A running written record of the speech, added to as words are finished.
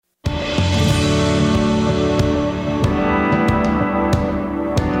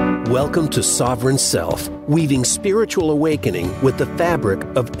Welcome to Sovereign Self, weaving spiritual awakening with the fabric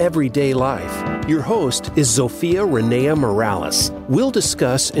of everyday life. Your host is Zofia Renea Morales. We'll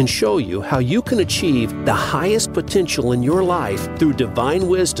discuss and show you how you can achieve the highest potential in your life through divine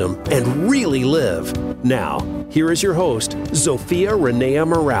wisdom and really live. Now, here is your host, Zofia Renea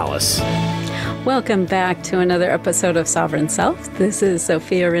Morales. Welcome back to another episode of Sovereign Self. This is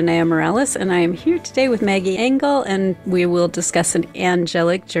Zofia Renea Morales, and I am here today with Maggie Engel, and we will discuss an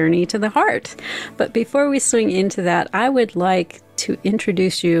angelic journey to the heart. But before we swing into that, I would like to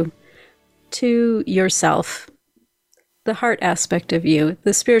introduce you to yourself, the heart aspect of you,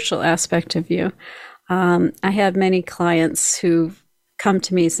 the spiritual aspect of you. I have many clients who come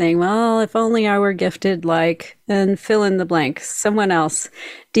to me saying, well, if only I were gifted like, and fill in the blank, someone else,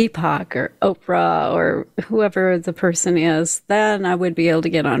 Deepak or Oprah or whoever the person is, then I would be able to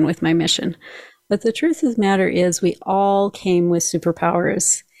get on with my mission. But the truth of the matter is we all came with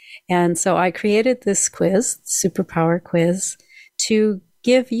superpowers. And so I created this quiz, superpower quiz, to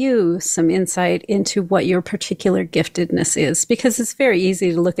give you some insight into what your particular giftedness is, because it's very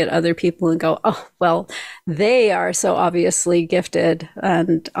easy to look at other people and go, oh, well, they are so obviously gifted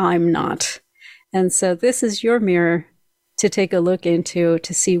and I'm not. And so this is your mirror to take a look into,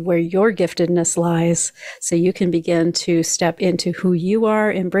 to see where your giftedness lies, so you can begin to step into who you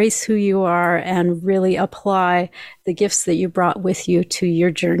are, embrace who you are, and really apply the gifts that you brought with you to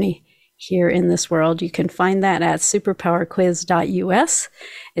your journey here in this world. You can find that at superpowerquiz.us.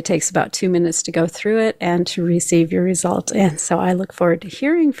 It takes about 2 minutes to go through it and to receive your result. And so I look forward to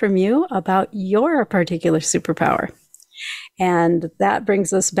hearing from you about your particular superpower. And that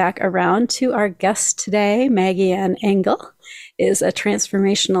brings us back around to our guest today. Maggie Engel is a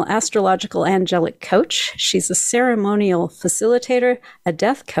transformational astrological angelic coach. She's a ceremonial facilitator, a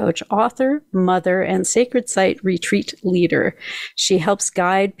death coach, author, mother, and sacred site retreat leader. She helps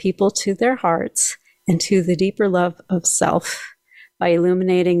guide people to their hearts and to the deeper love of self by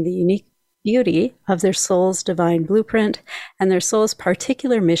illuminating the unique beauty of their soul's divine blueprint and their soul's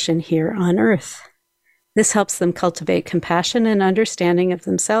particular mission here on earth. This helps them cultivate compassion and understanding of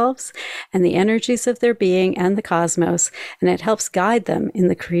themselves and the energies of their being and the cosmos, and it helps guide them in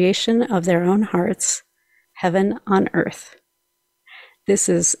the creation of their own hearts, heaven on earth. This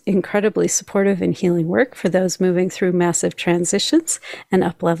is incredibly supportive and healing work for those moving through massive transitions and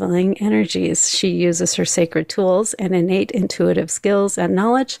up-leveling energies. She uses her sacred tools and innate intuitive skills and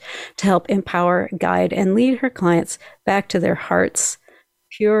knowledge to help empower, guide, and lead her clients back to their heart's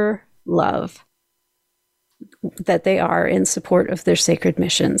pure love that they are in support of their sacred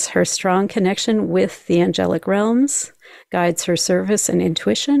missions. Her strong connection with the angelic realms guides her service and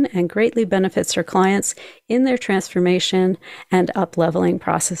intuition and greatly benefits her clients in their transformation and up-leveling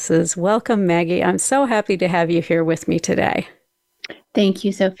processes. Welcome, Maggie. I'm so happy to have you here with me today. Thank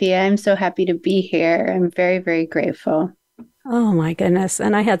you, Zofia. I'm so happy to be here. I'm very, very grateful. Oh, my goodness.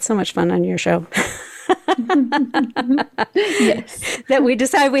 And I had so much fun on your show. Yes. That we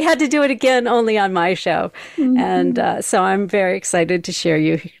decided we had to do it again only on my show. Mm-hmm. And so I'm very excited to share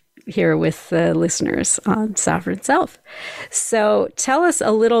you here with the listeners on Sovereign Self. So tell us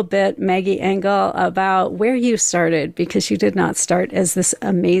a little bit, Maggie Engel, about where you started, because you did not start as this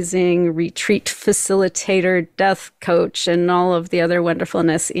amazing retreat facilitator, death coach, and all of the other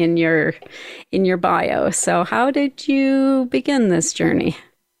wonderfulness in your bio. So how did you begin this journey?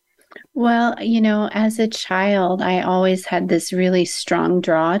 Well, as a child, I always had this really strong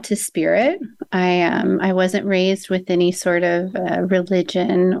draw to spirit. I wasn't raised with any sort of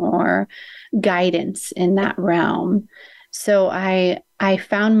religion or guidance in that realm. So I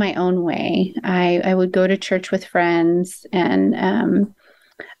found my own way. I would go to church with friends, and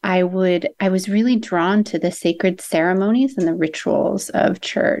I was really drawn to the sacred ceremonies and the rituals of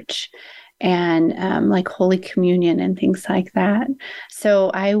church, and like Holy Communion and things like that.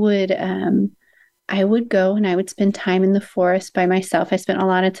 So I would go and I would spend time in the forest by myself. I spent a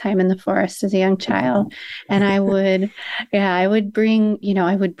lot of time in the forest as a young child, and I would bring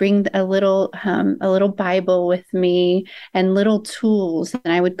a little Bible with me and little tools,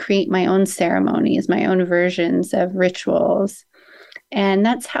 and I would create my own ceremonies, my own versions of rituals, and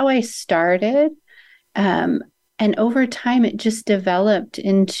that's how I started. And over time, it just developed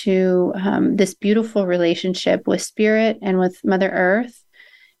into this beautiful relationship with spirit and with Mother Earth.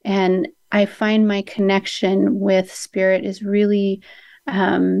 And I find my connection with spirit is really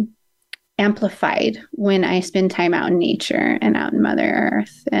amplified when I spend time out in nature and out in Mother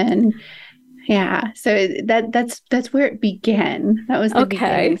Earth. And Yeah. So that's where it began. That was the Okay.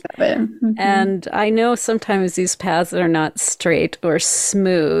 beginnings of it. Mm-hmm. And I know sometimes these paths are not straight or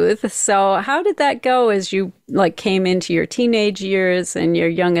smooth. So how did that go as you like came into your teenage years and your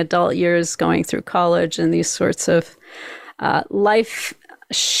young adult years going through college and these sorts of life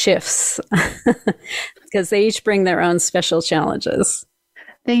shifts? Because they each bring their own special challenges.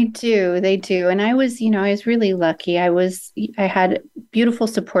 They do, they do. And I was really lucky. I had beautiful,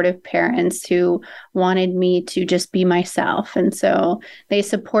 supportive parents who wanted me to just be myself. And so they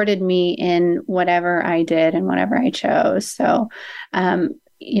supported me in whatever I did and whatever I chose. So,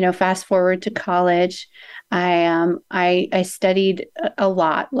 fast forward to college, I studied a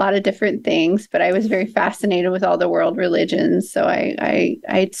lot of different things, but I was very fascinated with all the world religions. So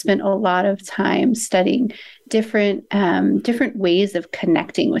I spent a lot of time studying different ways of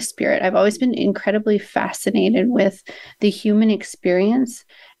connecting with spirit. I've always been incredibly fascinated with the human experience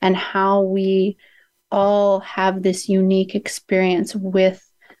and how we all have this unique experience with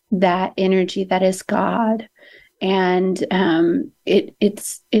that energy that is God. And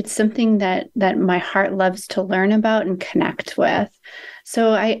it's something that my heart loves to learn about and connect with.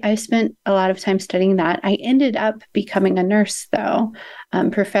 So I spent a lot of time studying that. I ended up becoming a nurse, though.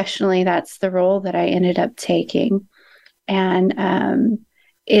 Professionally, that's the role that I ended up taking, and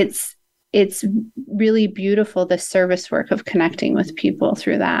it's really beautiful, the service work of connecting with people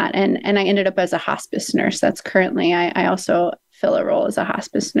through that. And I ended up as a hospice nurse. That's currently I also fill a role as a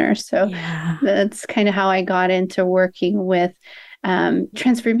hospice nurse. So that's kind of how I got into working with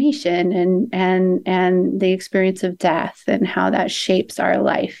transformation and the experience of death and how that shapes our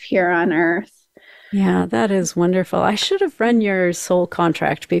life here on earth. Yeah, that is wonderful. I should have run your soul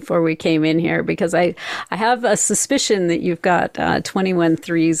contract before we came in here because I have a suspicion that you've got 21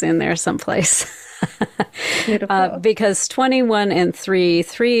 threes in there someplace. Beautiful. Because 21 and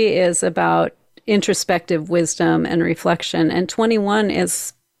 3 is about introspective wisdom and reflection, and 21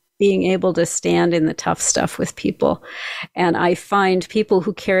 is being able to stand in the tough stuff with people. And I find people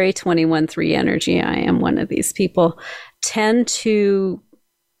who carry 21-3 energy, I am one of these people, tend to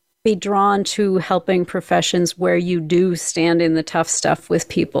be drawn to helping professions where you do stand in the tough stuff with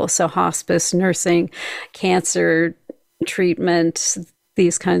people. So hospice, nursing, cancer treatment,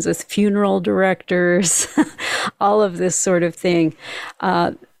 these kinds of funeral directors, all of this sort of thing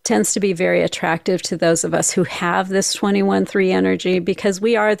tends to be very attractive to those of us who have this 21-3 energy, because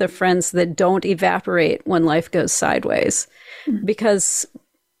we are the friends that don't evaporate when life goes sideways, because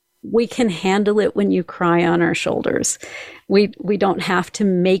we can handle it when you cry on our shoulders. We don't have to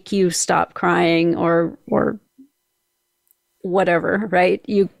make you stop crying or whatever, right?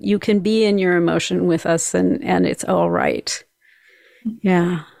 You can be in your emotion with us and it's all right.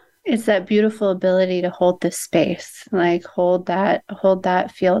 Yeah. It's that beautiful ability to hold the space, like hold that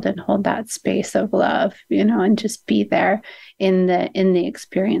field and hold that space of love, and just be there in the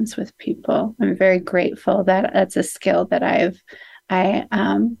experience with people. I'm very grateful that that's a skill that I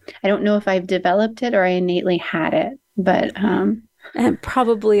don't know if I've developed it or I innately had it, but and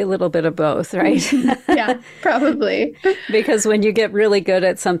probably a little bit of both, right? Yeah, probably. Because when you get really good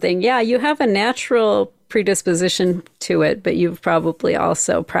at something, yeah, you have a natural predisposition to it, but you've probably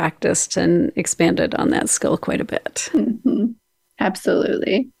also practiced and expanded on that skill quite a bit. Mm-hmm.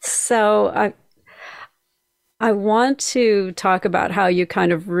 Absolutely. So I want to talk about how you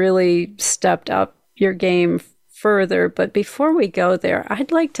kind of really stepped up your game further, but before we go there,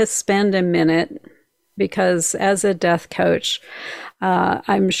 I'd like to spend a minute, because as a death coach,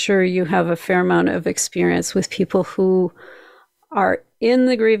 I'm sure you have a fair amount of experience with people who are in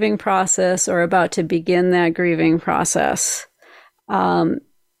the grieving process or about to begin that grieving process. And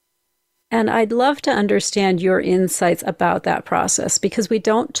I'd love to understand your insights about that process, because we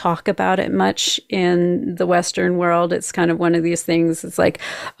don't talk about it much in the Western world. It's kind of one of these things. It's like,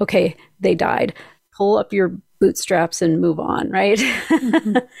 okay, they died. Pull up your bootstraps and move on, right?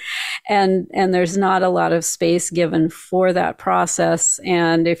 Mm-hmm. and there's not a lot of space given for that process.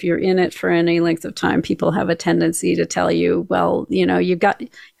 And if you're in it for any length of time, people have a tendency to tell you, well, you've got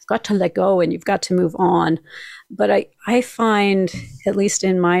to let go and you've got to move on. But I find, at least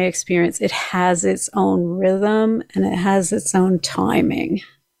in my experience, it has its own rhythm and it has its own timing.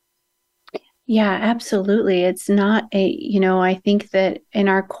 Yeah, absolutely. It's not I think that in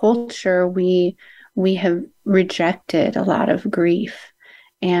our culture, we have rejected a lot of grief.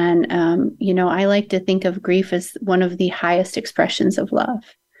 And, I like to think of grief as one of the highest expressions of love.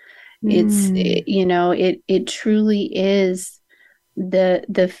 It truly is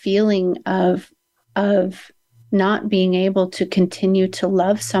the feeling of not being able to continue to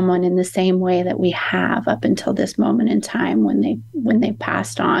love someone in the same way that we have up until this moment in time when they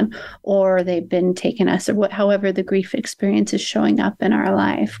passed on, or they've been taken us, or however the grief experience is showing up in our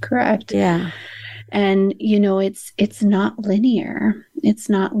life, correct? Yeah. And it's not linear. It's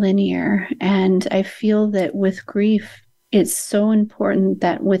not linear. And I feel that with grief, it's so important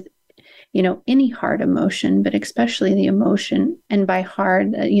that with any hard emotion, but especially the emotion, and by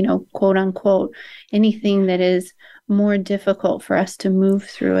hard, quote unquote, anything that is more difficult for us to move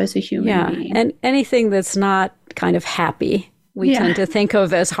through as a human being. And anything that's not kind of happy, we tend to think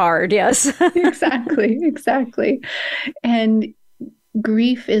of as hard. Yes. Exactly. And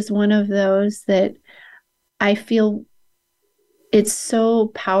grief is one of those that I feel it's so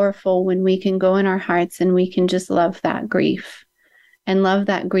powerful when we can go in our hearts and we can just love that grief. And love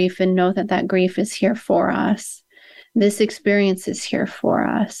that grief and know that that grief is here for us. This experience is here for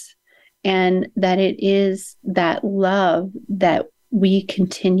us. And that it is that love that we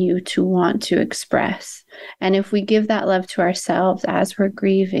continue to want to express. And if we give that love to ourselves as we're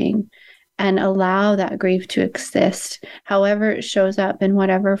grieving and allow that grief to exist, however it shows up in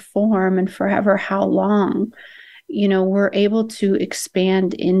whatever form and forever how long, we're able to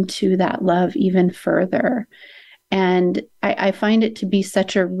expand into that love even further. And I find it to be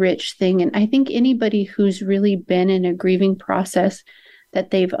such a rich thing. And I think anybody who's really been in a grieving process,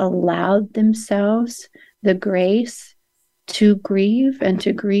 that they've allowed themselves the grace to grieve and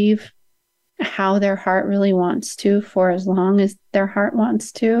to grieve how their heart really wants to for as long as their heart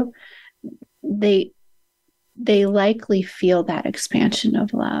wants to, they likely feel that expansion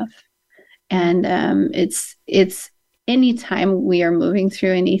of love. And it's anytime we are moving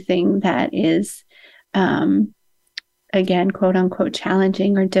through anything that is again, quote unquote,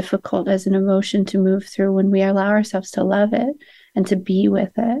 challenging or difficult as an emotion to move through, when we allow ourselves to love it and to be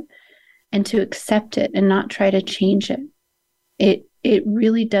with it and to accept it and not try to change it, it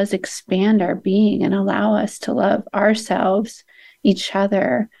really does expand our being and allow us to love ourselves, each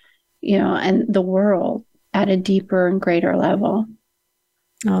other, and the world at a deeper and greater level.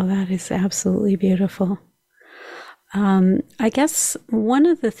 Oh, that is absolutely beautiful. I guess one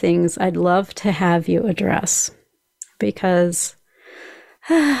of the things I'd love to have you address, because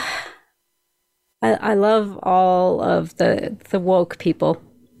I love all of the woke people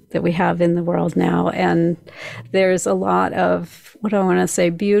that we have in the world now. And there's a lot of, what I want to say,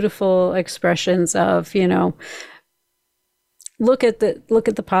 beautiful expressions of, look at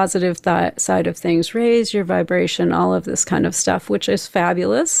the positive side of things, raise your vibration, all of this kind of stuff, which is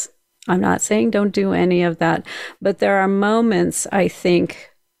fabulous. I'm not saying don't do any of that, but there are moments, I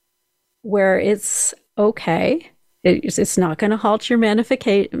think, where it's okay. It's not going to halt your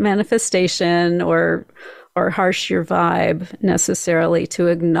manifestation or harsh your vibe necessarily to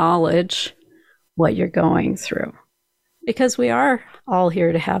acknowledge what you're going through, because we are all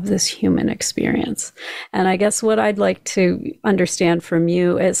here to have this human experience. And I guess what I'd like to understand from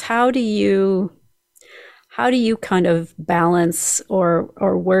you is how do you kind of balance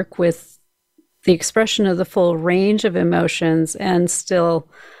or work with the expression of the full range of emotions and still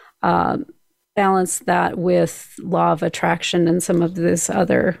balance that with law of attraction and some of these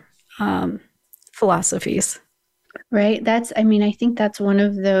other philosophies? Right. I think that's one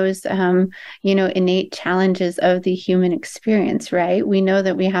of those, innate challenges of the human experience, right? We know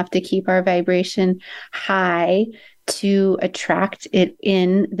that we have to keep our vibration high to attract it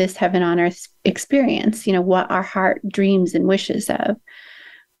in this heaven on earth experience, what our heart dreams and wishes of.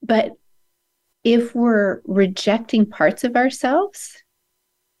 But if we're rejecting parts of ourselves,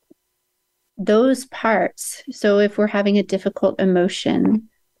 those parts, so if we're having a difficult emotion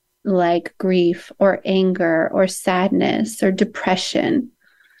like grief or anger or sadness or depression,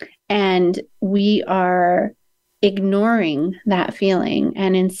 and we are ignoring that feeling,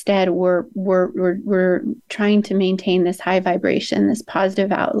 and instead we're trying to maintain this high vibration, this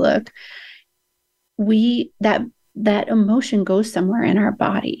positive outlook, that emotion goes somewhere in our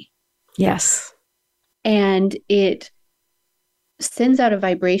body. Yes. And it sends out a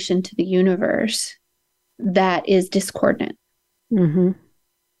vibration to the universe that is discordant. Mm-hmm.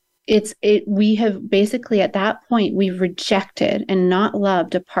 We have basically, at that point, we've rejected and not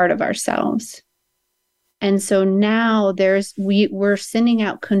loved a part of ourselves. And so now we're sending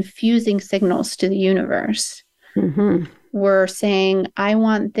out confusing signals to the universe. Mm-hmm. We're saying, I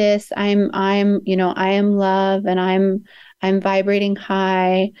want this. I am love, and I'm vibrating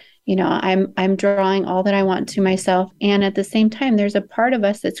high. I'm drawing all that I want to myself. And at the same time, there's a part of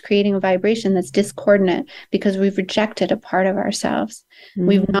us that's creating a vibration that's discordant because we've rejected a part of ourselves. Mm-hmm.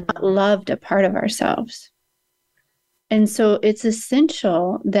 We've not loved a part of ourselves. And so it's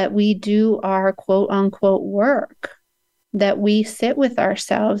essential that we do our quote unquote work, that we sit with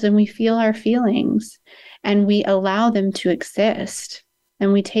ourselves and we feel our feelings and we allow them to exist.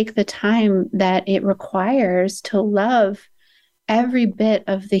 And we take the time that it requires to love every bit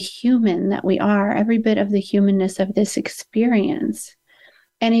of the human that we are, every bit of the humanness of this experience.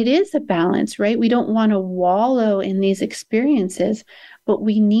 And it is a balance, right? We don't want to wallow in these experiences, but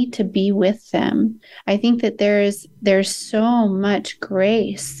we need to be with them. I think that there's so much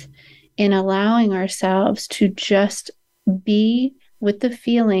grace in allowing ourselves to just be with the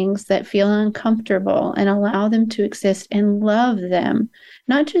feelings that feel uncomfortable and allow them to exist and love them,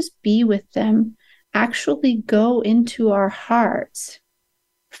 not just be with them, actually go into our hearts,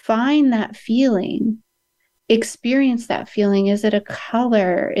 find that feeling, experience that feeling. Is it a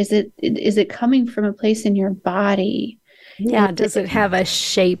color? Is it coming from a place in your body? Yeah. Does it have a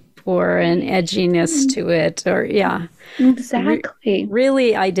shape or an edginess to it? Or, yeah. Exactly.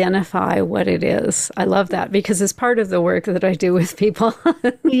 Really identify what it is. I love that because it's part of the work that I do with people.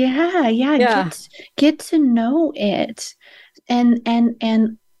 Yeah. Get to know it and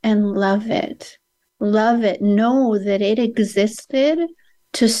love it. Love it. Know that it existed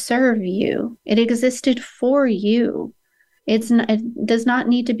to serve you. It existed for you. It does not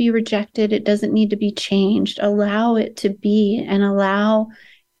need to be rejected. It doesn't need to be changed. Allow it to be and allow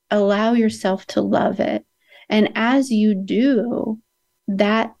yourself to love it. And as you do,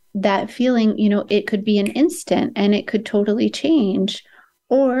 that feeling, it could be an instant and it could totally change,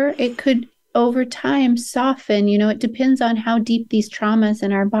 or it could over time soften. It depends on how deep these traumas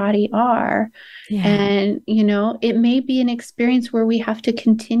in our body are. Yeah. And, it may be an experience where we have to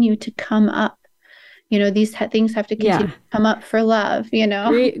continue to come up. These things have to continue to come up for love,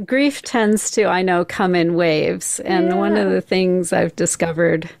 Grief tends to, I know, come in waves. And one of the things I've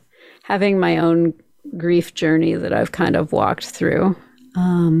discovered having my own grief journey that I've kind of walked through,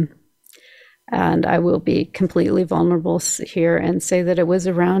 and I will be completely vulnerable here and say that it was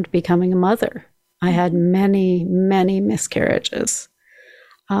around becoming a mother. I had many, many miscarriages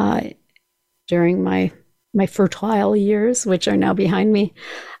during my fertile years, which are now behind me.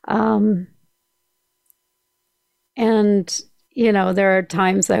 And, there are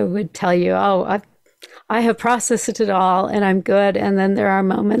times I would tell you, I have processed it all and I'm good. And then there are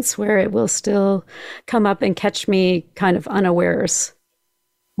moments where it will still come up and catch me kind of unawares.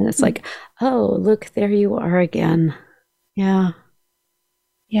 And it's like, oh, look, there you are again. Yeah.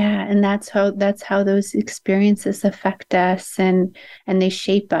 Yeah. And that's how those experiences affect us and they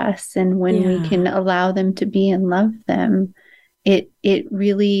shape us. And when we can allow them to be and love them, it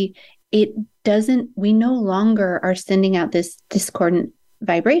doesn't, we no longer are sending out this discordant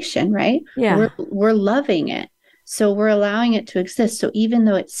vibration, right? Yeah. We're loving it. So we're allowing it to exist. So even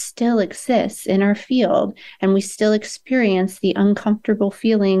though it still exists in our field and we still experience the uncomfortable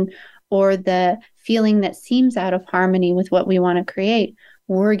feeling or the feeling that seems out of harmony with what we want to create,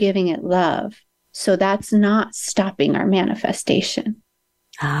 we're giving it love. So that's not stopping our manifestation.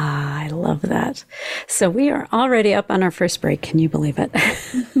 I love that. So we are already up on our first break. Can you believe it?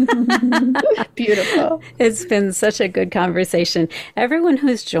 Beautiful. It's been such a good conversation. Everyone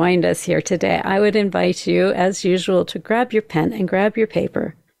who's joined us here today, I would invite you, as usual, to grab your pen and grab your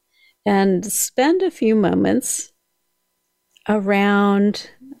paper and spend a few moments around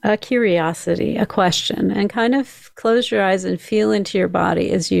a curiosity, a question, and kind of close your eyes and feel into your body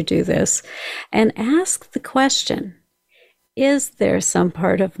as you do this and ask the question, is there some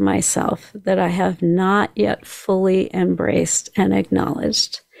part of myself that I have not yet fully embraced and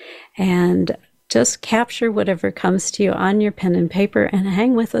acknowledged? And just capture whatever comes to you on your pen and paper and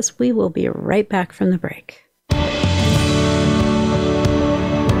hang with us. We will be right back from the break.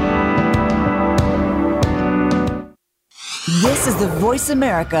 This is the Voice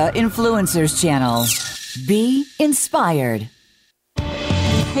America Influencers Channel. Be inspired.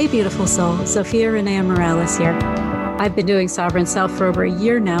 Hey, beautiful soul. Zofia and Morales here. I've been doing Sovereign Self for over a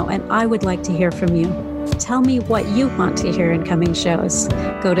year now, and I would like to hear from you. Tell me what you want to hear in coming shows.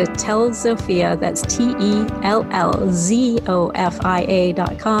 Go to Tell Zofia, that's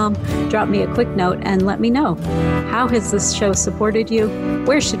TELLZOFIA.com. Drop me a quick note and let me know. How has this show supported you?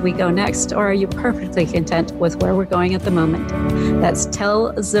 Where should we go next? Or are you perfectly content with where we're going at the moment? That's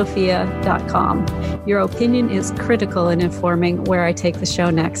tellzofia.com. Your opinion is critical in informing where I take the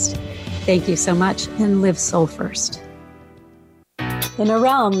show next. Thank you so much, and live soul first. Inner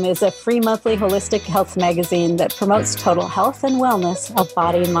Realm is a free monthly holistic health magazine that promotes total health and wellness of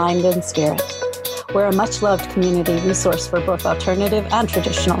body, mind, and spirit. We're a much-loved community resource for both alternative and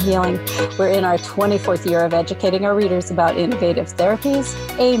traditional healing. We're in our 24th year of educating our readers about innovative therapies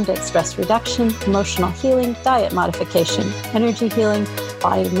aimed at stress reduction, emotional healing, diet modification, energy healing,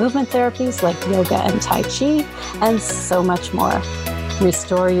 body movement therapies like yoga and Tai Chi, and so much more.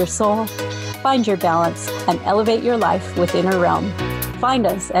 Restore your soul, find your balance, and elevate your life with Inner Realm. Find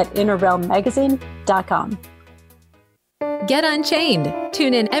us at innerrealmmagazine.com. Get Unchained.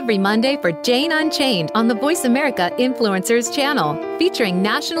 Tune in every Monday for Jane Unchained on the Voice America Influencers channel, featuring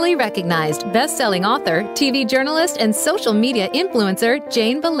nationally recognized best-selling author, TV journalist, and social media influencer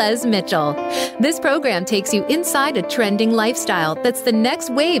Jane Velez Mitchell. This program takes you inside a trending lifestyle that's the next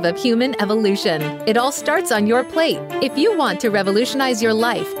wave of human evolution. It all starts on your plate. If you want to revolutionize your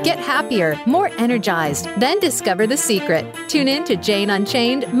life, get happier, more energized, then discover the secret. Tune in to Jane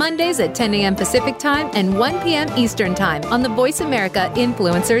Unchained Mondays at 10 a.m. Pacific Time and 1 p.m. Eastern Time on the Voice America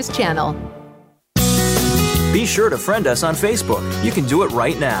Influencers channel. Be sure to friend us on Facebook. You can do it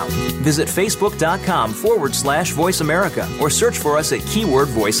right now. Visit facebook.com/Voice America or search for us at keyword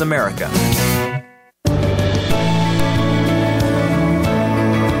Voice America.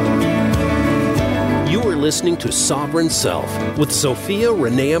 You are listening to Sovereign Self with Zofia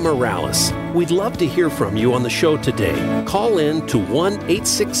Renea Morales. We'd love to hear from you on the show today. Call in to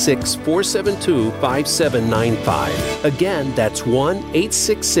 1-866-472-5795. Again, that's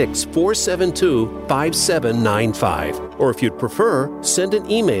 1-866-472-5795. Or if you'd prefer, send an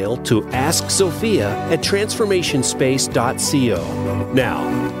email to askzofia@transformationspace.co.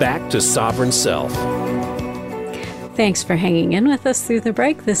 Now, back to Sovereign Self. Thanks for hanging in with us through the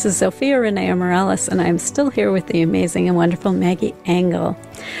break. This is Zofia Renea Morales, and I'm still here with the amazing and wonderful Maggie Engel.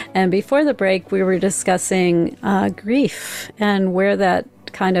 And before the break, we were discussing grief and where that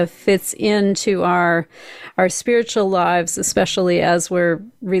kind of fits into our spiritual lives, especially as we're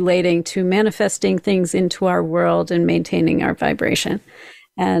relating to manifesting things into our world and maintaining our vibration.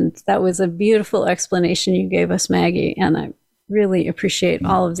 And that was a beautiful explanation you gave us, Maggie, and I really appreciate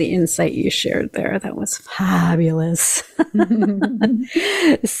all of the insight you shared there. That was fabulous.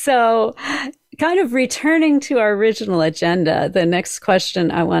 So, kind of returning to our original agenda, the next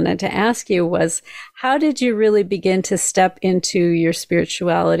question I wanted to ask you was, how did you really begin to step into your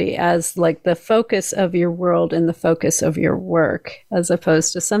spirituality as like the focus of your world and the focus of your work, as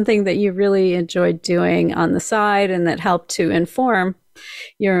opposed to something that you really enjoyed doing on the side and that helped to inform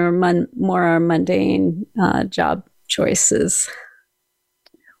your more mundane job choices?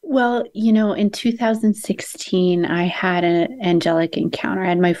 Well, in 2016, I had an angelic encounter. I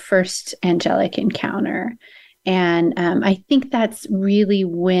had my first angelic encounter. And I think that's really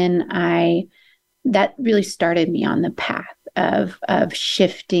when that really started me on the path of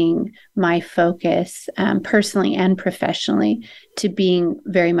shifting my focus personally and professionally to being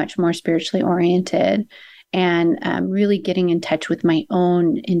very much more spiritually oriented and really getting in touch with my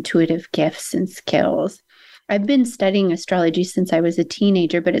own intuitive gifts and skills. I've been studying astrology since I was a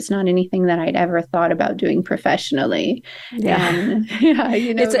teenager, but it's not anything that I'd ever thought about doing professionally. Yeah, and,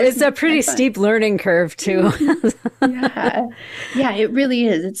 it's a pretty steep learning curve too. Yeah, it really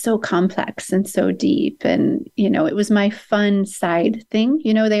is. It's so complex and so deep, and it was my fun side thing.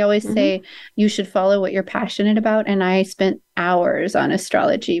 They always say you should follow what you're passionate about, and I spent hours on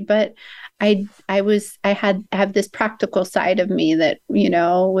astrology, but I have this practical side of me that,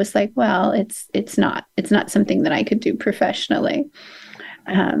 was like, well, it's not something that I could do professionally.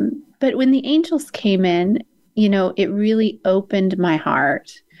 But when the angels came in, it really opened my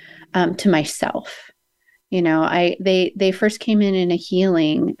heart to myself. They first came in a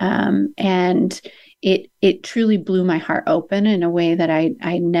healing, and it truly blew my heart open in a way that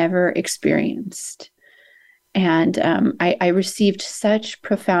I never experienced. And I received such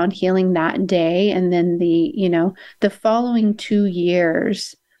profound healing that day. And then the following 2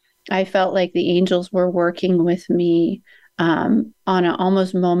 years, I felt like the angels were working with me on an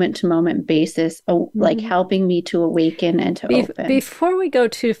almost moment-to-moment basis, like helping me to awaken and to open. Before we go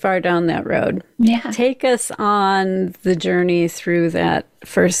too far down that road, take us on the journey through that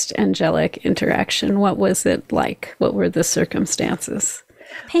first angelic interaction. What was it like? What were the circumstances?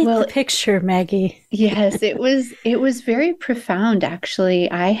 Paint the picture, Maggie. Yes, it was very profound, actually.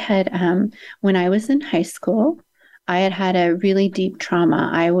 I had, when I was in high school, I had a really deep trauma.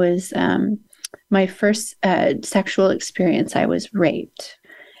 I was, my first sexual experience, I was raped.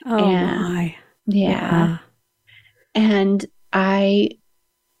 Oh, my. Yeah. And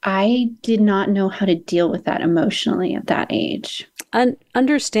I did not know how to deal with that emotionally at that age.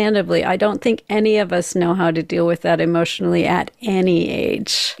 Understandably, I don't think any of us know how to deal with that emotionally at any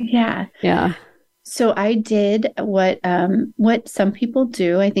age. Yeah. Yeah. So I did what some people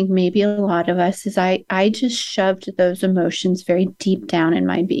do. I think maybe a lot of us is I just shoved those emotions very deep down in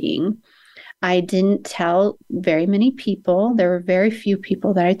my being. I didn't tell very many people. There were very few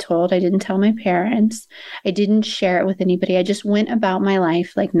people that I told. I didn't tell my parents. I didn't share it with anybody. I just went about my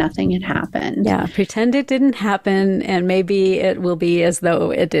life like nothing had happened. Yeah, pretend it didn't happen, and maybe it will be as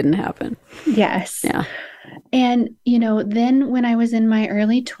though it didn't happen. Yes. Yeah. And, then when I was in my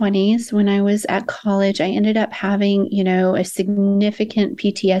early 20s, when I was at college, I ended up having, a significant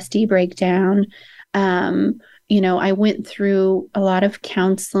PTSD breakdown. I went through a lot of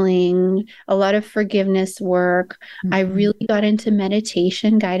counseling, a lot of forgiveness work. Mm-hmm. I really got into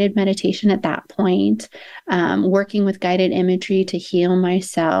meditation, guided meditation at that point, working with guided imagery to heal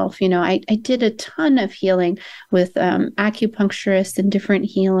myself. I did a ton of healing with acupuncturists and different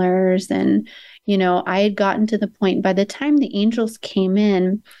healers. And, I had gotten to the point by the time the angels came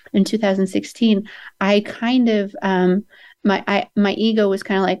in 2016, I kind of, my ego was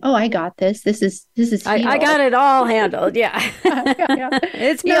kind of like, oh, I got this. This is I got it all handled. Yeah. Yeah.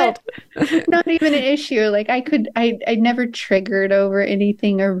 It's healed. Not even an issue. Like I never triggered over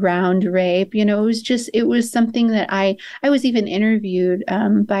anything around rape. It was something that I was even interviewed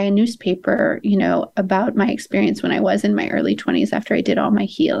by a newspaper, about my experience when I was in my early 20s after I did all my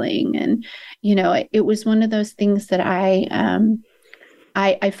healing. And, it was one of those things that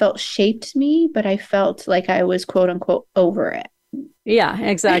I felt shaped me, but I felt like I was quote unquote over it. Yeah,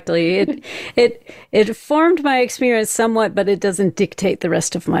 exactly. It formed my experience somewhat, but it doesn't dictate the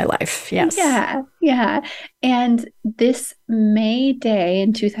rest of my life. Yes. Yeah. And this May day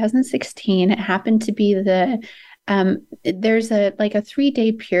in 2016, it happened to be there's a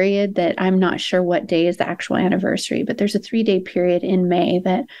 3-day period that I'm not sure what day is the actual anniversary, but there's a 3-day period in May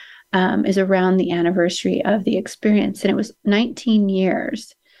that is around the anniversary of the experience. And it was 19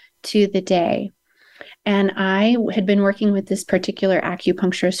 years to the day. And I had been working with this particular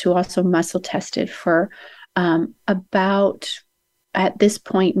acupuncturist who also muscle tested for about, at this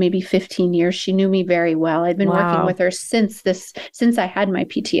point, maybe 15 years. She knew me very well. I'd been working with her since I had my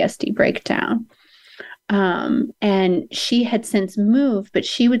PTSD breakdown. And she had since moved, but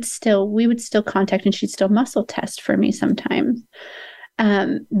we would still contact, and she'd still muscle test for me sometimes.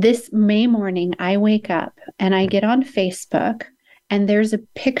 This May morning, I wake up and I get on Facebook, and there's a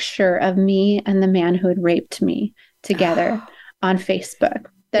picture of me and the man who had raped me together on Facebook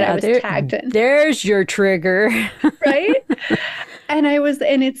that I was tagged in. There's your trigger. Right? And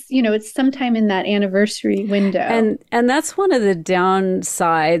it's sometime in that anniversary window. And that's one of the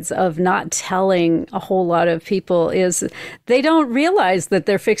downsides of not telling a whole lot of people is they don't realize that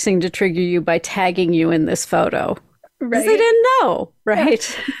they're fixing to trigger you by tagging you in this photo. Right. They didn't know,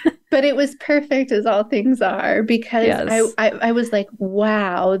 right? Yeah. But it was perfect, as all things are, because yes. I was like,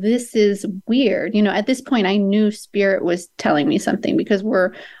 wow, this is weird. At this point, I knew Spirit was telling me something because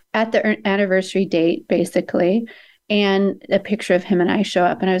we're at the anniversary date, basically, and a picture of him and I show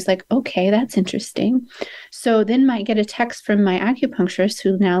up. And I was like, okay, that's interesting. So then I get a text from my acupuncturist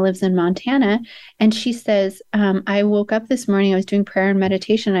who now lives in Montana. And she says, I woke up this morning, I was doing prayer and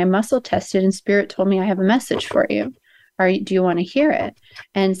meditation, and I muscle tested, and Spirit told me I have a message for you. Do you want to hear it?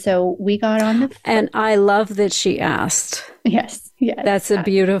 And so we got on the phone. And I love that she asked. Yes. That's a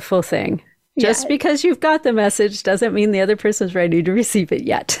beautiful thing. Just because you've got the message doesn't mean the other person's ready to receive it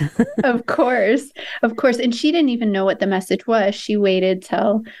yet. Of course. And she didn't even know what the message was. She waited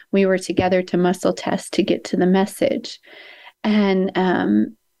till we were together to muscle test to get to the message. And,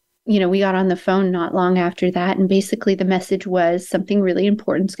 we got on the phone not long after that. And basically the message was something really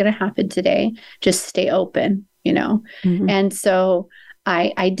important is going to happen today. Just stay open. Mm-hmm. And so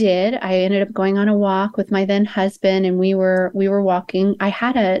I did. I ended up going on a walk with my then husband, and we were walking. I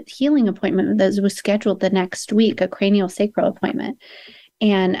had a healing appointment that was scheduled the next week, a cranial sacral appointment,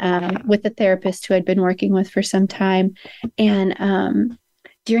 and with a therapist who I'd been working with for some time. And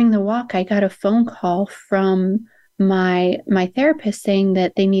during the walk, I got a phone call from my therapist saying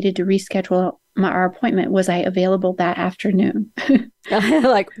that they needed to reschedule our appointment. Was I available that afternoon?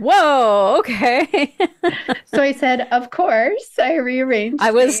 Like, whoa, okay. So I said, of course. I rearranged.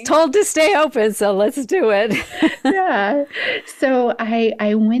 I was told to stay open, so let's do it. Yeah. So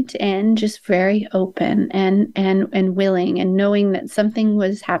I went in just very open and willing, and knowing that something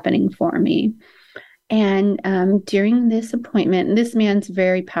was happening for me. And during this appointment, and this man's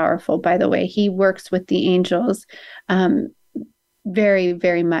very powerful, by the way. He works with the angels. very,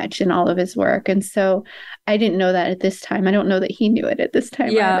 very much in all of his work. And so I didn't know that at this time. I don't know that he knew it at this time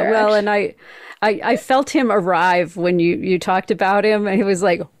either. Well, actually. And I felt him arrive when you talked about him, and he was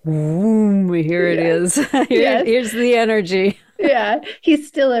like, boom, here it is. Here's the energy. Yeah, he's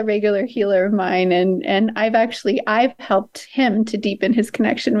still a regular healer of mine, and I've helped him to deepen his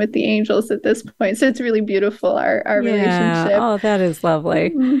connection with the angels at this point. So it's really beautiful, our relationship. Oh, that is lovely.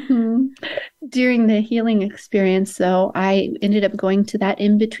 Mm-hmm. During the healing experience, though, I ended up going to that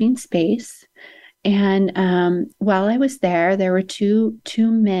in-between space. And while I was there were two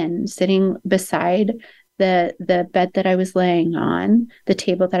men sitting beside the bed that I was laying on, the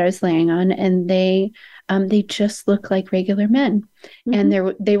table that I was laying on, and they just looked like regular men. Mm-hmm.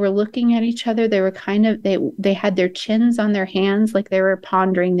 And they were looking at each other. They were kind of they had their chins on their hands, like they were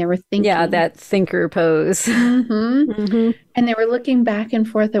pondering, they were thinking. Yeah, that thinker pose. Mm-hmm. Mm-hmm. And they were looking back and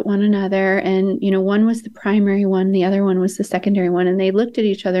forth at one another. And one was the primary one, the other one was the secondary one. And they looked at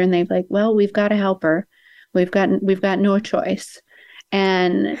each other and they're like, "Well, we've got to help her. We've got no choice."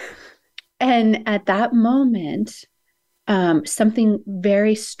 And at that moment, something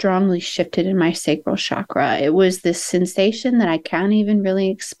very strongly shifted in my sacral chakra. It was this sensation that I can't even really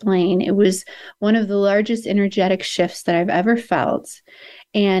explain. It was one of the largest energetic shifts that I've ever felt.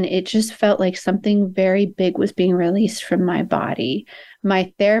 And it just felt like something very big was being released from my body.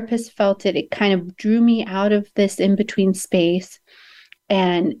 My therapist felt it. It kind of drew me out of this in-between space.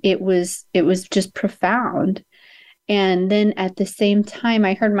 And it was just profound. And then at the same time,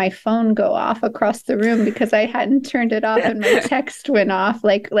 I heard my phone go off across the room because I hadn't turned it off, and my text went off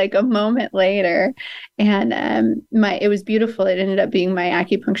like a moment later. And it was beautiful. It ended up being my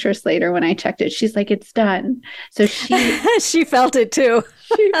acupuncturist later when I checked it. She's like, "It's done." So she felt it too.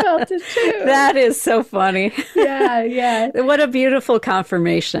 She felt it too. That is so funny. Yeah. What a beautiful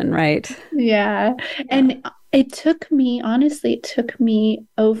confirmation, right? Yeah. And it took me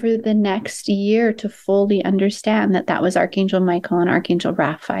over the next year to fully understand that was Archangel Michael and Archangel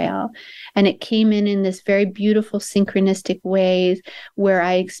Raphael. And it came in this very beautiful synchronistic ways where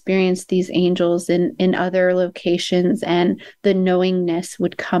I experienced these angels in other locations, and the knowingness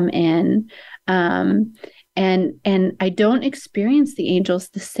would come in. And I don't experience the angels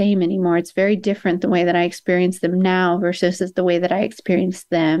the same anymore. It's very different the way that I experience them now versus the way that I experienced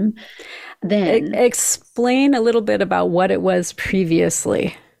them then. Explain a little bit about what it was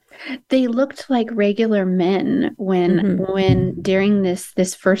previously. They looked like regular men when during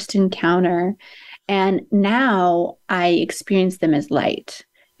this first encounter, and now I experience them as light.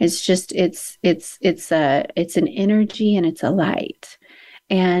 It's just it's an energy and it's a light,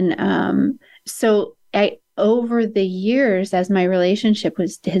 and so over the years, as my relationship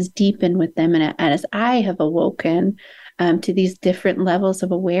has deepened with them, and as I have awoken to these different levels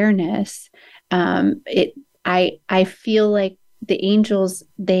of awareness, I feel like the angels,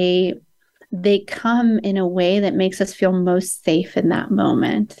 they come in a way that makes us feel most safe in that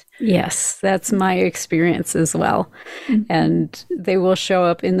moment. Yes, that's my experience as well. Mm-hmm. And they will show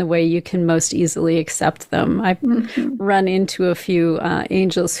up in the way you can most easily accept them. I've run into a few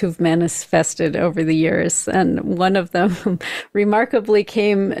angels who've manifested over the years, and one of them remarkably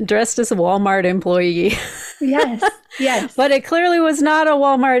came dressed as a Walmart employee. Yes. But it clearly was not a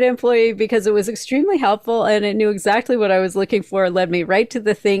Walmart employee, because it was extremely helpful and it knew exactly what I was looking for, led me right to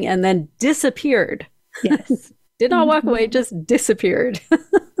the thing, and then disappeared. Yes. Did not walk away, just disappeared.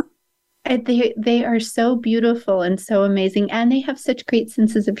 And they are so beautiful and so amazing, and they have such great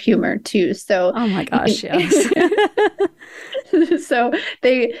senses of humor too. So, oh my gosh, yes. So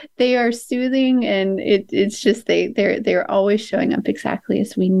they are soothing, and it's just they're always showing up exactly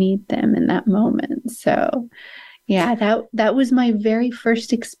as we need them in that moment. So, yeah, that was my very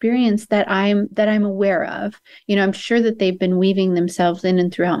first experience that I'm aware of. I'm sure that they've been weaving themselves in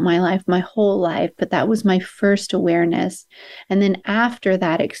and throughout my life, my whole life, but that was my first awareness. And then after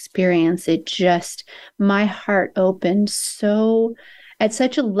that experience, my heart opened at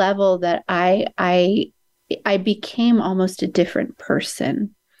such a level that I became almost a different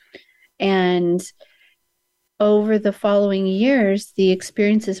person. And over the following years, the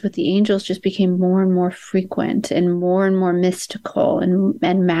experiences with the angels just became more and more frequent and more mystical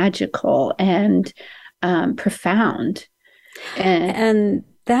and magical and profound. And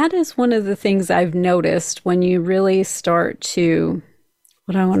that is one of the things I've noticed when you really start to,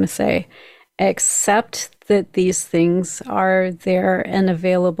 what I want to say, accept that these things are there and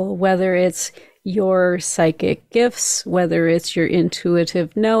available, whether it's your psychic gifts, whether it's your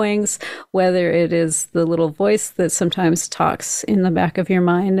intuitive knowings, whether it is the little voice that sometimes talks in the back of your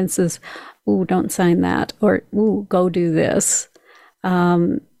mind and says, "Ooh, don't sign that," or "Ooh, go do this."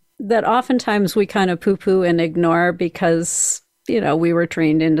 That oftentimes we kind of poo-poo and ignore because we were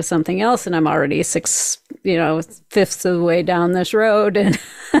trained into something else, and I'm already fifths of the way down this road. And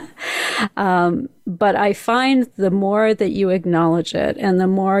but I find the more that you acknowledge it, and the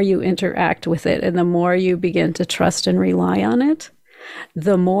more you interact with it, and the more you begin to trust and rely on it,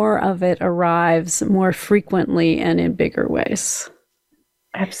 the more of it arrives more frequently and in bigger ways.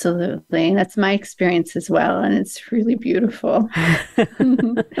 Absolutely. That's my experience as well. And it's really beautiful.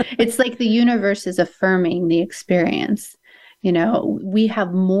 It's like the universe is affirming the experience. We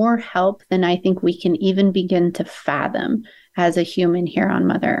have more help than I think we can even begin to fathom as a human here on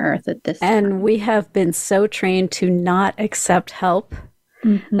Mother Earth at this time. And we have been so trained to not accept help.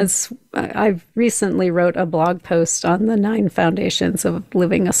 I recently wrote a blog post on the 9 foundations of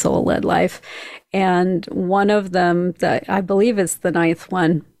living a soul-led life. And one of them, that I believe is the 9th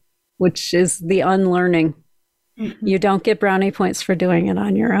one, which is the unlearning. You don't get brownie points for doing it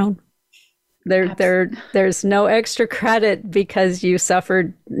on your own. There's no extra credit because you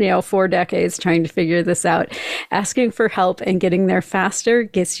suffered, 4 decades trying to figure this out. Asking for help and getting there faster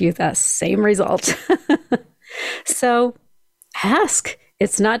gets you that same result. So ask.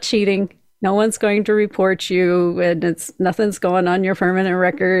 It's not cheating. No one's going to report you, and nothing's going on your permanent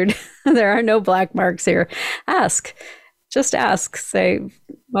record. There are no black marks here. Ask. Just ask. Say,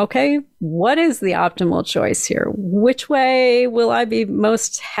 okay, what is the optimal choice here? Which way will I be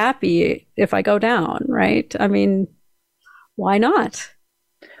most happy if I go down, right? I mean, why not?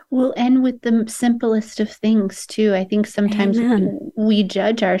 Well, and with the simplest of things too. I think sometimes we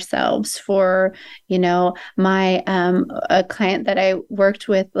judge ourselves for, my a client that I worked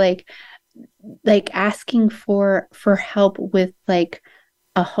with, like asking for help with like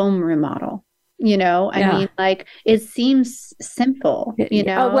a home remodel. I mean, like it seems simple,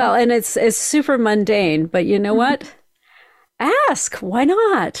 Oh, well, and it's super mundane, but you know what? Ask. Why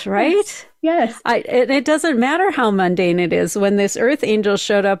not? Right? Yes. It doesn't matter how mundane it is. When this earth angel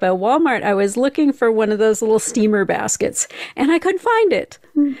showed up at Walmart, I was looking for one of those little steamer baskets and I couldn't find it.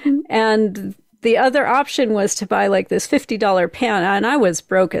 And the other option was to buy like this $50 pan, and I was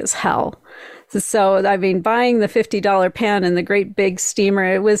broke as hell. So, I mean, buying the $50 pan and the great big steamer,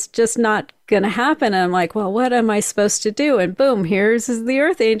 it was just not going to happen. And I'm like, well, what am I supposed to do? And boom, here's the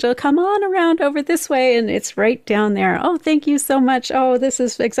earth angel. Come on around over this way. And it's right down there. Oh, thank you so much. Oh, this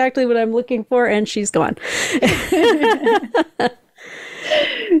is exactly what I'm looking for. And she's gone.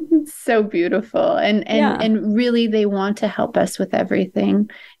 It's so beautiful. And really, they want to help us with everything.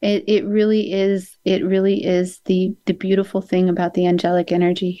 It really is the beautiful thing about the angelic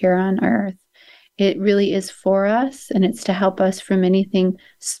energy here on earth. It really is for us, and it's to help us from anything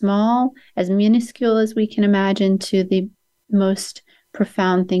small, as minuscule as we can imagine, to the most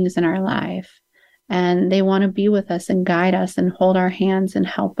profound things in our life. And they want to be with us and guide us and hold our hands and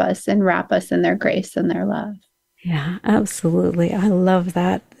help us and wrap us in their grace and their love. Yeah, absolutely. I love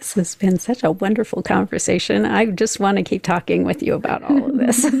that. This has been such a wonderful conversation. I just want to keep talking with you about all of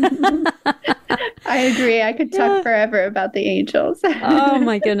this. I agree. I could talk forever about the angels. Oh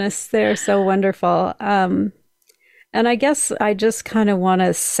my goodness. They're so wonderful. And I guess I just kind of want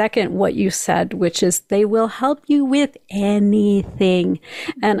to second what you said, which is they will help you with anything.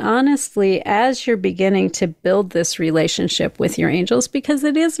 And honestly, as you're beginning to build this relationship with your angels, because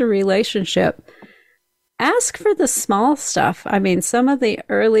it is a relationship, ask for the small stuff. I mean, some of the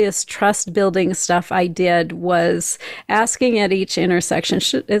earliest trust building stuff I did was asking at each intersection,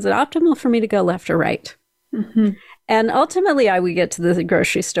 is it optimal for me to go left or right? And ultimately I would get to the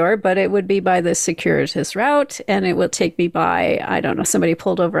grocery store, but it would be by the circuitous route, and it would take me by, I don't know, somebody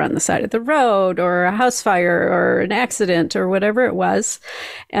pulled over on the side of the road, or a house fire, or an accident, or whatever it was.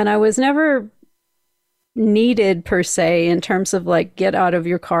 And I was never needed per se in terms of like, get out of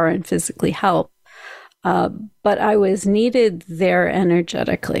your car and physically help. But I was needed there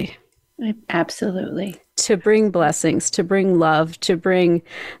energetically. Absolutely. To bring blessings, to bring love, to bring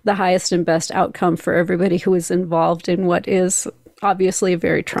the highest and best outcome for everybody who is involved in what is obviously a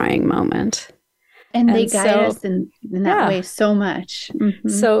very trying moment. And they guide us in that way so much.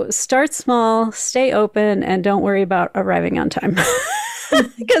 So start small, stay open, and don't worry about arriving on time.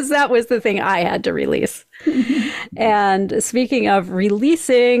 Because that was the thing I had to release. And speaking of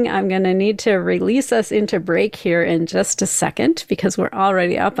releasing, I'm going to need to release us into break here in just a second, because we're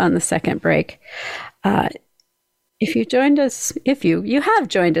already up on the second break. If you have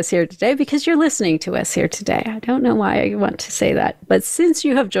joined us here today, because you're listening to us here today. I don't know why I want to say that, but since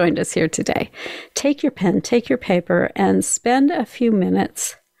you have joined us here today, take your pen, take your paper, and spend a few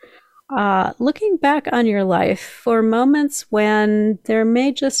minutes looking back on your life for moments when there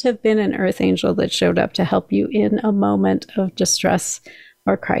may just have been an earth angel that showed up to help you in a moment of distress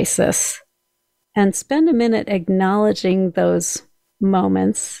or crisis. and spend a minute acknowledging those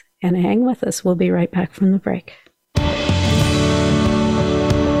moments and hang with us. We'll be right back from the break.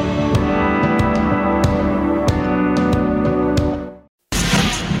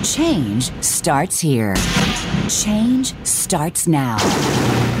 Change starts here. Change starts now.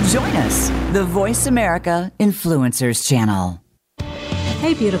 Join us, the Voice America Influencers Channel.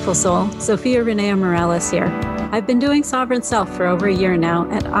 Hey, beautiful soul. Zofia Renea Morales here. I've been doing Sovereign Self for over a year now,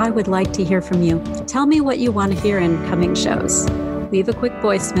 and I would like to hear from you. Tell me what you want to hear in coming shows. Leave a quick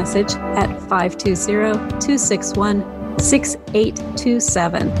voice message at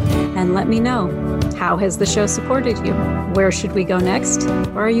 520-261-6827 and let me know. How has the show supported you? Where should we go next?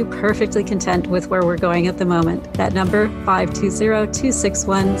 Or are you perfectly content with where we're going at the moment? That number,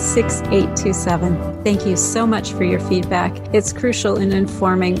 520-261-6827. Thank you so much for your feedback. It's crucial in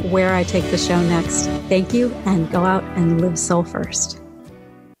informing where I take the show next. Thank you, and go out and live soul first.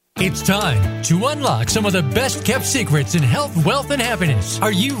 It's time to unlock some of the best-kept secrets in health, wealth, and happiness.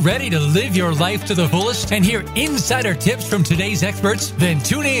 Are you ready to live your life to the fullest and hear insider tips from today's experts? Then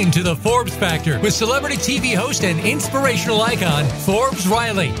tune in to The Forbes Factor with celebrity TV host and inspirational icon, Forbes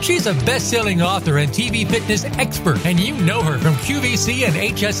Riley. She's a best-selling author and TV fitness expert, and you know her from QVC and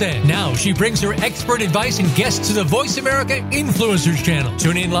HSN. Now she brings her expert advice and guests to the Voice America Influencers Channel.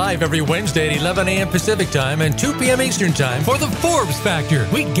 Tune in live every Wednesday at 11 a.m. Pacific Time and 2 p.m. Eastern Time for The Forbes Factor.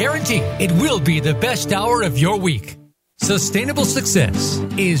 We guarantee it will be the best hour of your week. Sustainable success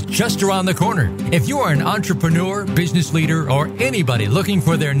is just around the corner. If you are an entrepreneur, business leader, or anybody looking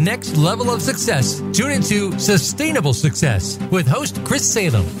for their next level of success, tune into Sustainable Success with host Chris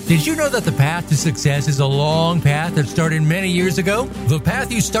Salem. Did you know that the path to success is a long path that started many years ago? The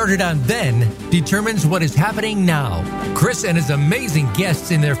path you started on then determines what is happening now. Chris and his amazing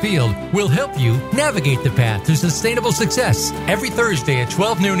guests in their field will help you navigate the path to sustainable success every Thursday at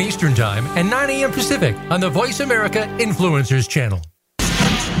 12 noon Eastern Time and 9 a.m. Pacific on the Voice America Influencers Channel.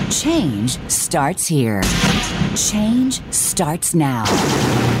 Change starts here. Change starts now.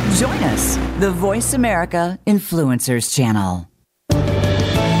 Join us, the Voice America Influencers Channel.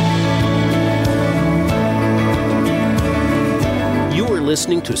 You are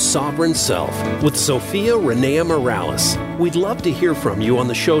listening to Sovereign Self with Zofia Renea Morales. We'd love to hear from you on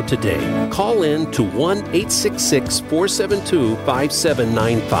the show today. Call in to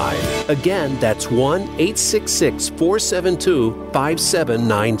 1-866-472-5795. Again, that's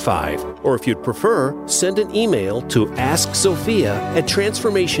 1-866-472-5795. Or if you'd prefer, send an email to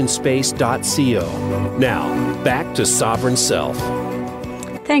askzofia@transformationspace.co. Now, back to Sovereign Self.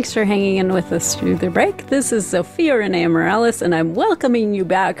 Thanks for hanging in with us through the break. This is Zofia Renea Morales, and I'm welcoming you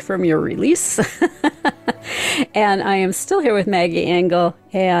back from your release. And I am still here with Maggie Engel.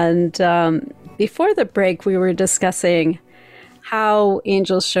 And before the break, we were discussing how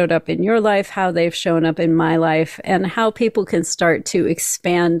angels showed up in your life, how they've shown up in my life, and how people can start to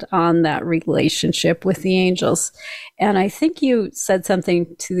expand on that relationship with the angels. And I think you said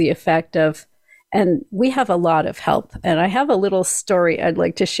something to the effect of, and we have a lot of help. And I have a little story I'd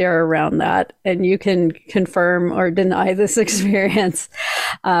like to share around that. And you can confirm or deny this experience.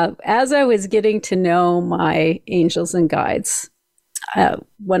 As I was getting to know my angels and guides,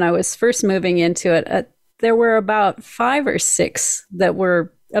 when I was first moving into it, there were about 5 or 6 that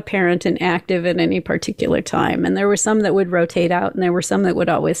were apparent and active at any particular time. And there were some that would rotate out, and there were some that would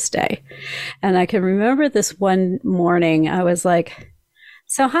always stay. And I can remember this one morning, I was like,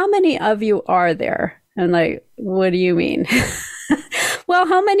 so how many of you are there? And like, what do you mean? Well,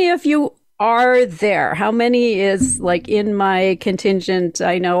 how many of you are there? How many is like in my contingent?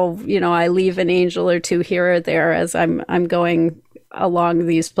 I know, I leave an angel or 2 here or there as I'm going along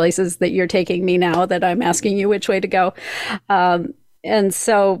these places that you're taking me now, that I'm asking you which way to go. And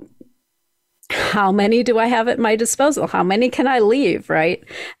so how many do I have at my disposal? How many can I leave? Right.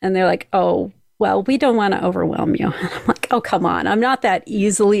 And they're like, oh, well, we don't want to overwhelm you. And I'm like, oh, come on. I'm not that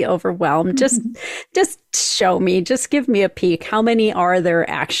easily overwhelmed. Just show me, just give me a peek. How many are there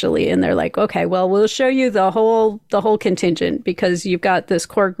actually? And they're like, okay, well, we'll show you the whole contingent, because you've got this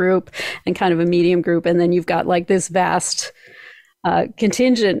core group and kind of a medium group. And then you've got like this vast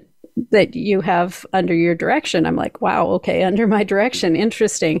contingent that you have under your direction. I'm like, wow, okay, under my direction.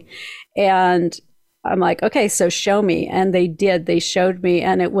 Interesting. And I'm like, okay, so show me. And they did. They showed me.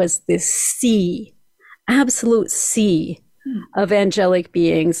 And it was this sea, absolute sea of angelic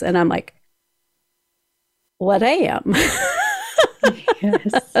beings. And I'm like, what I am.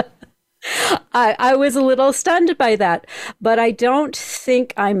 Yes. I was a little stunned by that, but I don't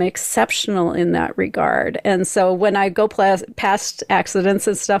think I'm exceptional in that regard. And so when I go past accidents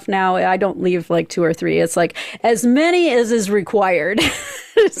and stuff now, I don't leave like 2 or 3. It's like as many as is required.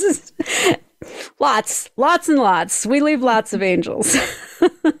 Lots and lots. We leave lots of angels.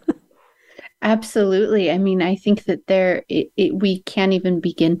 Absolutely. I mean, I think that we can't even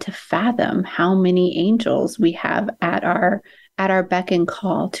begin to fathom how many angels we have at our beck and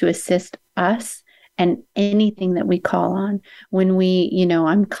call to assist us and anything that we call on. When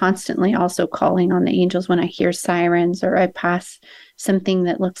I'm constantly also calling on the angels when I hear sirens, or I pass something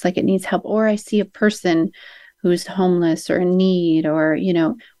that looks like it needs help, or I see a person who's homeless or in need, or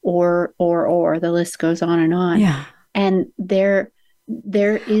or the list goes on and on. Yeah. And there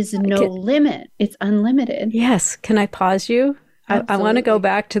is no limit. It's unlimited. Yes. Can I pause you? I want to go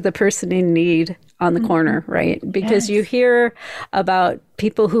back to the person in need on the corner, right? Because you hear about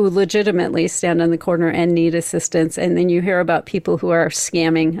people who legitimately stand on the corner and need assistance, and then you hear about people who are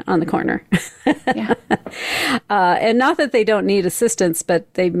scamming on the corner. Yeah. And not that they don't need assistance,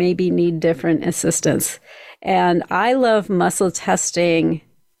 but they maybe need different assistance. And I love muscle testing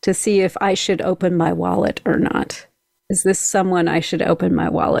to see if I should open my wallet or not. Is this someone I should open my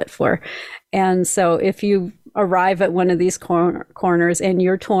wallet for? And so if you arrive at one of these corners and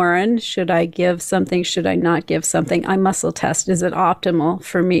you're torn, should I give something? Should I not give something? I muscle test. Is it optimal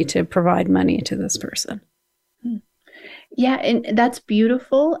for me to provide money to this person? Yeah, and that's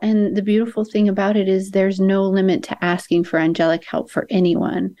beautiful. And the beautiful thing about it is there's no limit to asking for angelic help for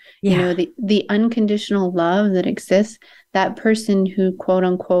anyone. Yeah. The unconditional love that exists, that person who quote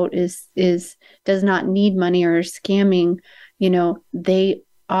unquote is does not need money or is scamming, they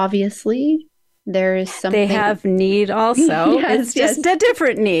obviously there is something. They have need also. It's just a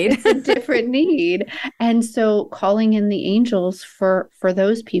different need. It's a different need. And so calling in the angels for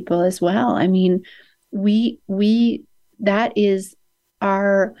those people as well. I mean, we that is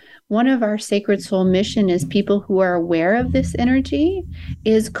one of our sacred soul mission is people who are aware of this energy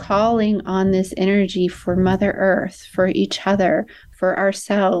is calling on this energy for Mother Earth, for each other, for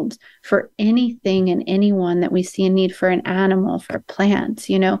ourselves, for anything and anyone that we see in need, for an animal, for plants,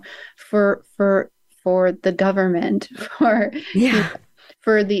 for the government, for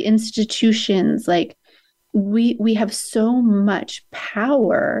the institutions. Like we have so much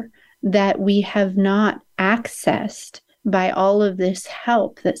power that we have not accessed by all of this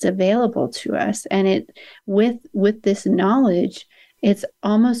help that's available to us. And with this knowledge, it's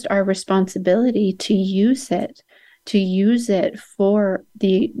almost our responsibility to use it for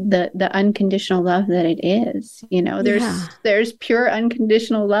the unconditional love that it is. There's pure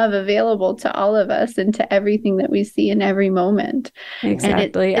unconditional love available to all of us and to everything that we see in every moment.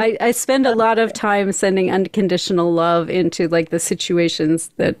 Exactly. I spend a lot of time sending unconditional love into like the situations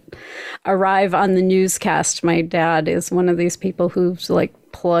that arrive on the newscast. My dad is one of these people who's like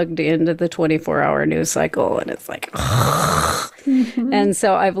plugged into the 24-hour news cycle, and it's like and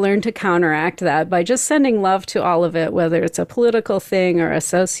so I've learned to counteract that by just sending love to all of it, whether it's a political thing or a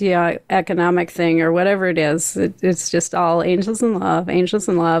socioeconomic thing or whatever it is. It's just all angels and love.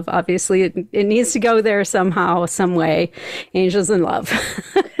 Obviously it needs to go there somehow, some way. Angels and love.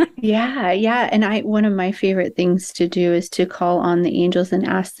 Yeah. And one of my favorite things to do is to call on the angels and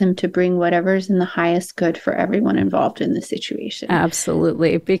ask them to bring whatever's in the highest good for everyone involved in the situation.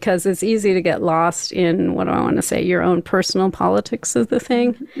 Absolutely. Because it's easy to get lost in, what do I want to say, your own personal politics of the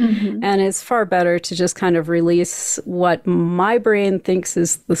thing. Mm-hmm. And it's far better to just kind of release what my brain thinks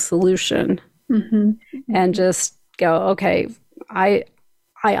is the solution and just go, okay, I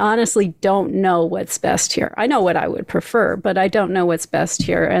honestly don't know what's best here. I know what I would prefer, but I don't know what's best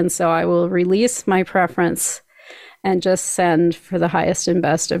here. And so I will release my preference and just send for the highest and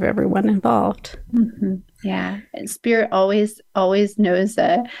best of everyone involved. Mm-hmm. Yeah. And Spirit always knows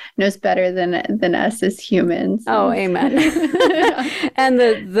better than us as humans. Oh, amen. And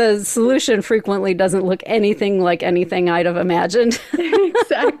the solution frequently doesn't look anything like anything I'd have imagined.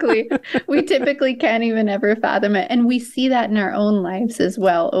 Exactly. We typically can't even ever fathom it. And we see that in our own lives as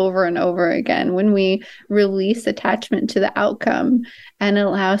well, over and over again, when we release attachment to the outcome and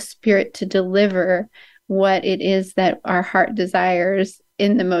allow Spirit to deliver what it is that our heart desires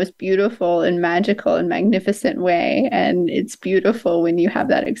in the most beautiful and magical and magnificent way. And it's beautiful when you have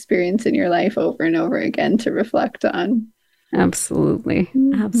that experience in your life over and over again to reflect on. Absolutely.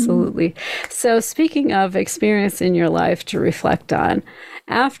 Mm-hmm. Absolutely. So speaking of experience in your life to reflect on,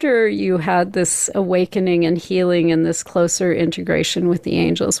 after you had this awakening and healing and this closer integration with the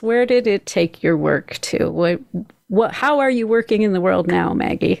angels, where did it take your work to? How are you working in the world now,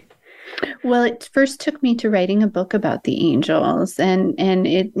 Maggie? Well, it first took me to writing a book about the angels, and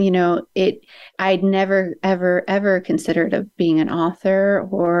I'd never, ever considered of being an author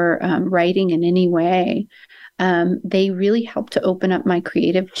or writing in any way. They really helped to open up my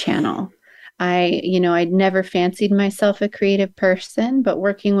creative channel. I'd never fancied myself a creative person, but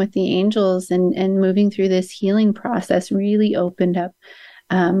working with the angels and moving through this healing process really opened up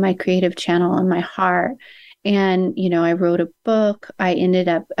my creative channel and my heart. And, I wrote a book. I ended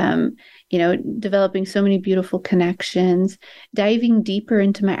up, developing so many beautiful connections, diving deeper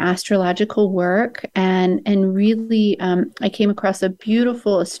into my astrological work. And really, I came across a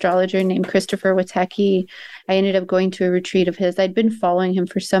beautiful astrologer named Christopher Witecki. I ended up going to a retreat of his. I'd been following him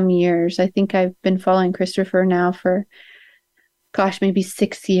for some years. I think I've been following Christopher now for maybe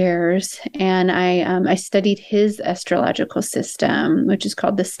 6 years. And I studied his astrological system, which is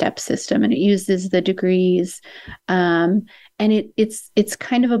called the step system, and it uses the degrees. And it's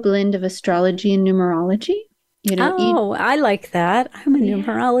kind of a blend of astrology and numerology. I like that. I'm a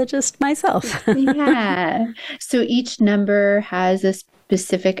numerologist myself. Yeah. So each number has a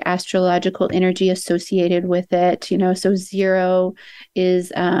specific astrological energy associated with it. So 0 is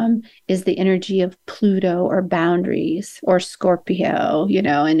the energy of Pluto or boundaries or Scorpio,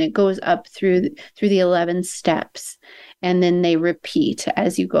 and it goes up through the 11 steps. And then they repeat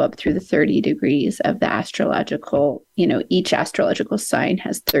as you go up through the 30 degrees of the astrological, each astrological sign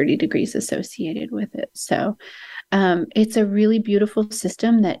has 30 degrees associated with it. So it's a really beautiful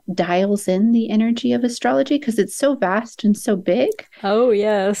system that dials in the energy of astrology because it's so vast and so big. Oh,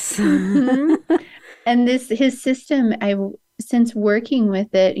 yes. Mm-hmm. And his system, since working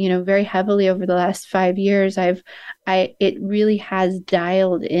with it, very heavily over the last 5 years, it really has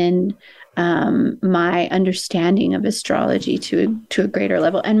dialed in my understanding of astrology to a greater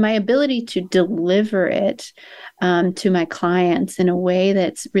level, and my ability to deliver it to my clients in a way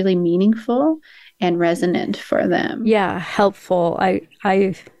that's really meaningful and resonant for them. Yeah, helpful.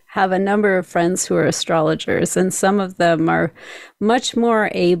 I have a number of friends who are astrologers, and some of them are much more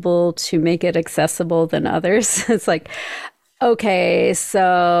able to make it accessible than others. It's like, okay,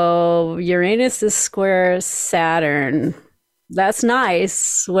 so Uranus is square Saturn. That's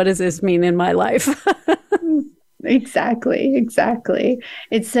nice. What does this mean in my life? Exactly.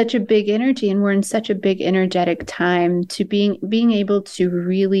 It's such a big energy, and we're in such a big energetic time to being able to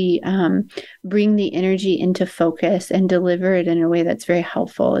really bring the energy into focus and deliver it in a way that's very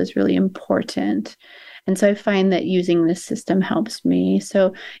helpful is really important. And so I find that using this system helps me.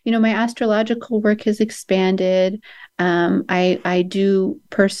 So, my astrological work has expanded. I do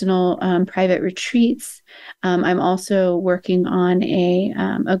personal private retreats. I'm also working on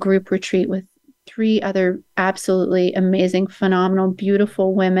a group retreat with 3 other absolutely amazing, phenomenal,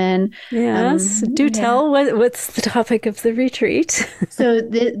 beautiful women. Yes. Tell what's the topic of the retreat. So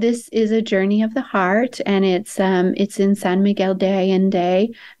this is a journey of the heart, and it's in San Miguel de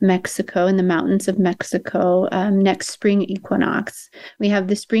Allende, Mexico, in the mountains of Mexico, next spring equinox. We have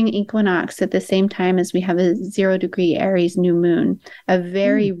the spring equinox at the same time as we have a 0-degree Aries new moon, a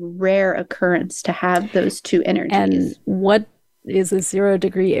very rare occurrence to have those 2 energies. And what is a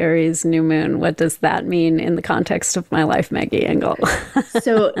 0-degree Aries new moon? What does that mean in the context of my life, Maggie Engel?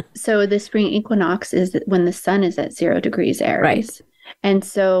 So the spring equinox is when the sun is at 0 degrees Aries. Right. And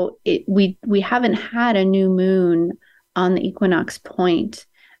so we haven't had a new moon on the equinox point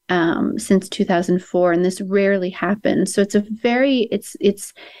since 2004, and this rarely happens. So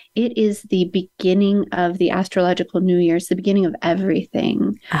it is the beginning of the astrological new year. It's the beginning of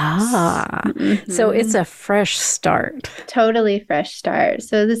everything. So it's a fresh start. Totally fresh start.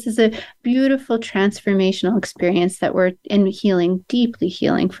 So this is a beautiful transformational experience that we're deeply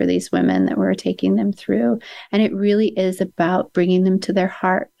healing for these women that we're taking them through. And it really is about bringing them to their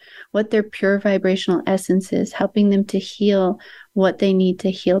heart, what their pure vibrational essence is, helping them to heal what they need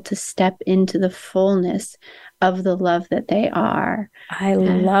to heal to step into the fullness of the love that they are. I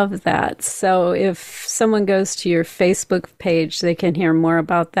love that. So if someone goes to your Facebook page, they can hear more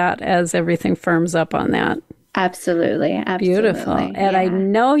about that as everything firms up on that. Absolutely. Beautiful. And I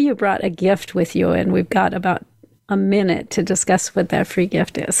know you brought a gift with you, and we've got about a minute to discuss what that free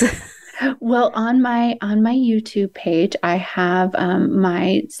gift is. Well, on my YouTube page, I have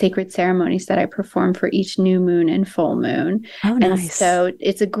my sacred ceremonies that I perform for each new moon and full moon. Oh, nice. And so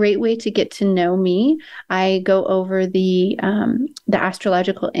it's a great way to get to know me. I go over the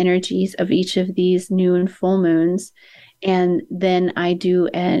astrological energies of each of these new and full moons. And then I do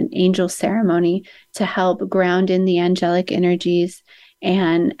an angel ceremony to help ground in the angelic energies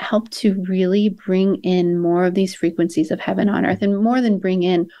and help to really bring in more of these frequencies of heaven on earth, and more than bring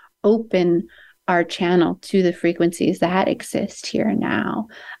in, open our channel to the frequencies that exist here now,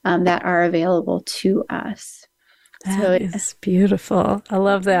 that are available to us. That is beautiful. I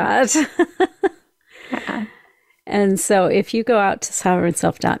love that. Yeah. And so if you go out to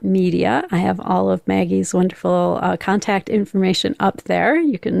sovereignself.media, I have all of Maggie's wonderful contact information up there.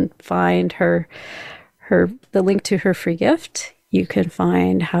 You can find the link to her free gift. You can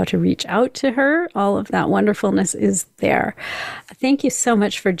find how to reach out to her. All of that wonderfulness is there. Thank you so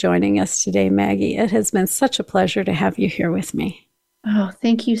much for joining us today, Maggie. It has been such a pleasure to have you here with me. Oh,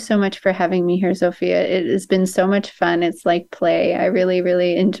 thank you so much for having me here, Zofia. It has been so much fun. It's like play. I really,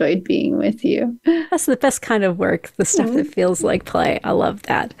 really enjoyed being with you. That's the best kind of work, the stuff that feels like play. I love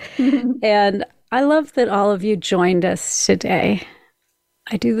that. And I love that all of you joined us today.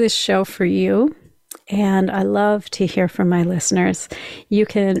 I do this show for you, and I love to hear from my listeners. You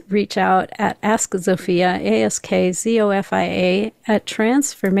can reach out at Ask Zofia, AskZofia, at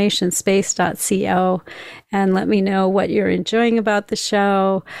transformationspace.co, and let me know what you're enjoying about the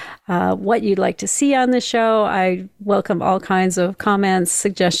show, what you'd like to see on the show. I welcome all kinds of comments,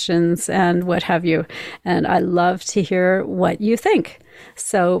 suggestions, and what have you. And I love to hear what you think.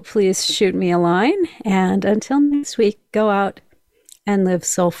 So please shoot me a line. And until next week, go out and live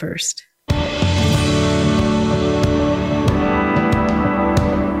soul first.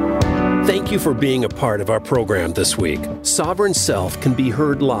 Thank you for being a part of our program this week. Sovereign Self can be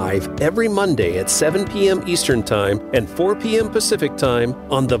heard live every Monday at 7 p.m. Eastern Time and 4 p.m. Pacific Time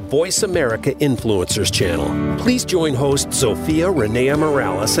on the Voice America Influencers channel. Please join host Zofia Renea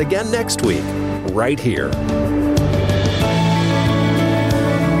Morales again next week, right here.